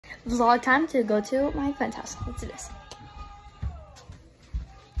vlog time to go to my friend's house. Let's do this.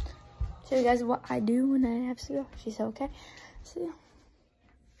 Show you guys what I do when I have to go. She said okay. See ya.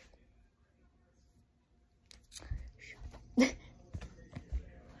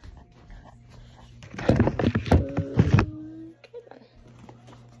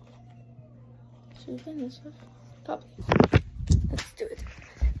 Should we get this stuff? Probably. Let's do it.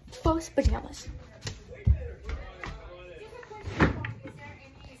 False pajamas.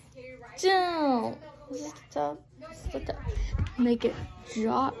 Don't stop. Make it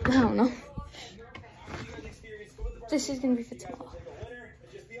drop. I don't know. This is gonna be for tomorrow.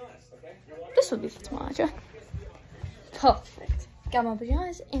 This will be for tomorrow, Joe. Perfect. Got my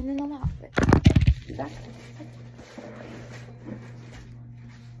pajamas and another outfit. Exactly.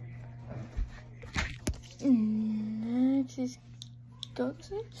 Next is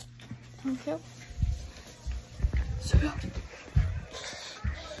goats. Okay. So yeah.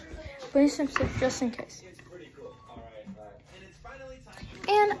 Bring some stuff just in case.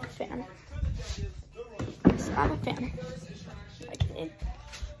 And a fan. Yes, I'm a fan. Okay.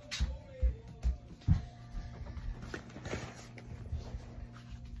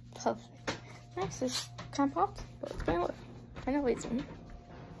 Perfect. Next is kind of popped, but it's playing what? I know it's me.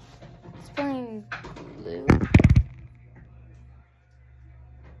 It's playing blue.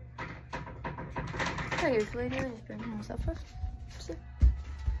 I usually do is bring myself first. See?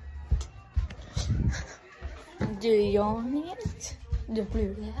 Do you need it? The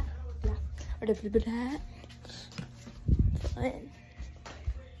blue that, or the blue that. Fun.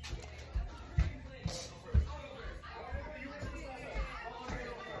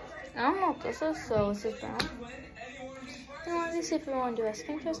 I don't know what this is, so it's just brown. You want to see if we want to do a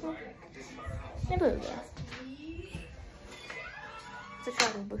skin test now? Maybe we'll do it. It's a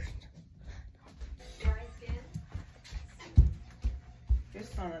shadow boost.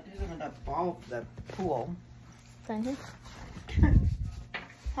 Just on the ball of the pool. Thank you.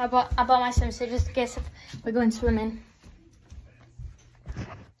 I bought my swimsuit just in case if we're going swimming.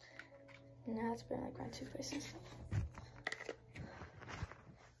 Now it's been like my toothpaste and stuff.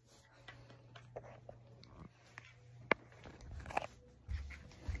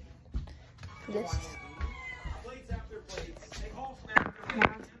 This.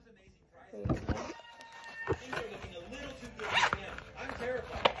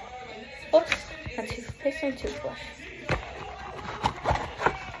 Oops, a toothpaste and toothbrush.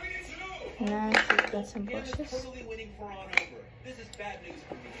 Now she's got some brushes.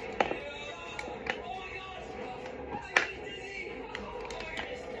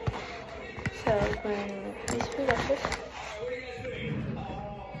 So bring these two brushes.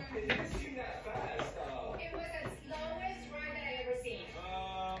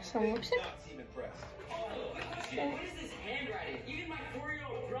 Some lipstick. Okay.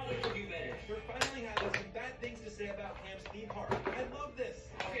 We're finally having some bad things to say about Cam's theme park. I love this.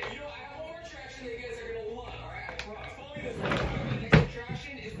 Okay, you know, I have more attraction that you guys are gonna love, alright? I promise. Follow me this way. The next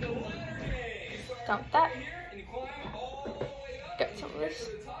attraction is the ladder game. Dump that. Here, and you climb all the way up. Get some of this.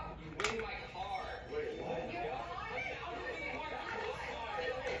 To the top, you win my car. Wait, what?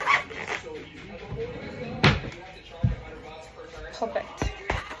 So you have to charge $100 per turn. Perfect.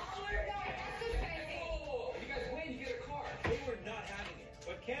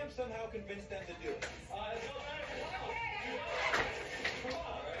 Cam somehow convinced them to do it.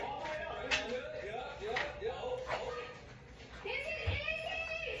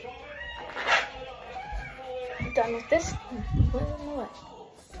 I'm done with this. Put it in the way.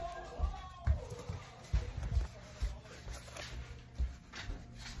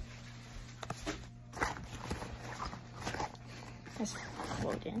 Let's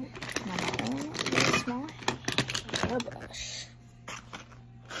load in my own small hairbrush.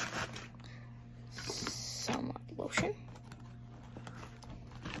 Lotion.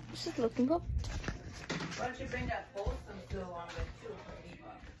 This is looking good. Why don't you bring that whole swimsuit along with too for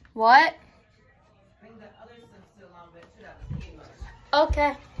Eva? What? Bring the other swimsuit along with too, that was Eva.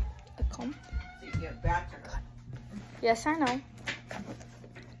 Okay. A comb. So you get back to her. Yes, I know.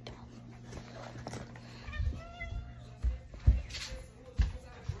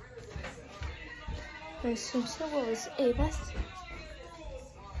 The swimsuit was Ava's.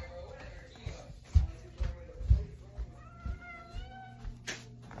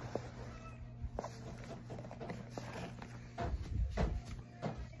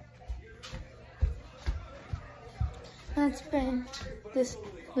 Let's bring this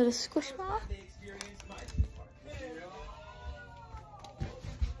little squishmallow.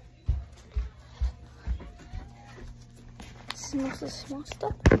 Smells the small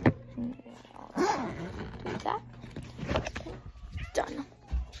stuff. Do that. Done.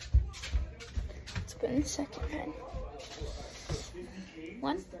 open the second pen.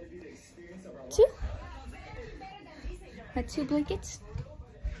 1, 2. My 2 blankets.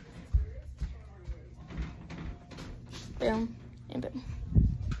 Boom and boom.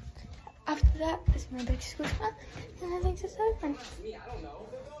 After that is my big squish one, and I think it's open.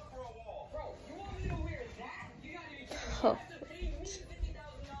 Perfect.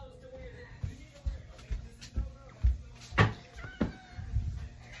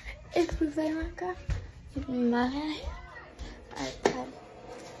 Ik probeer maken met mijn iPad.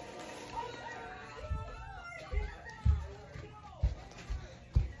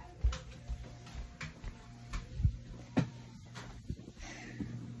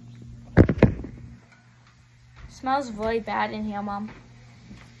 Smells really bad in here, Mom.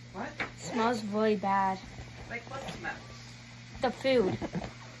 What? Smells really bad. Like what smell? The food.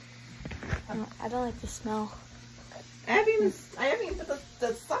 I don't like the smell. I haven't even put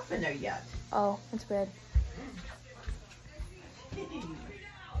the stuff in there yet. Oh, that's weird.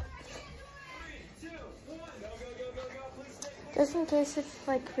 Just in case if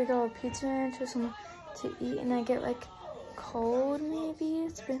like we go to Pizza Ranch or something to eat and I get like cold, maybe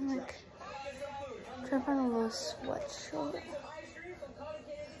it's been like trying to find a little sweatshirt.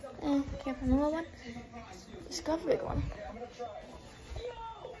 Can't find a little one. Just got a big one.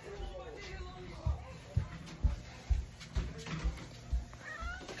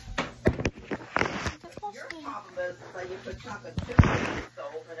 Your problem is that you put chocolate chips in the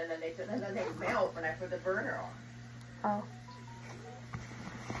stove and then they melt when I put the burner on. Oh.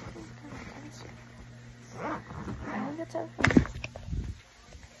 I think that's everything.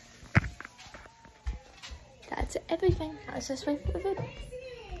 That's everything. Let's just wait for the food.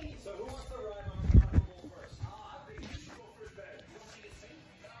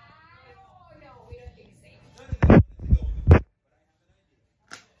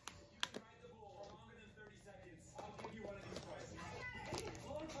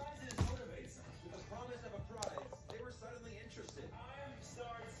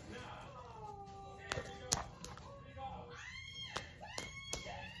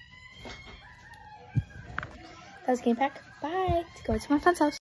 That was Game Pack. Bye. To go to my friend's house.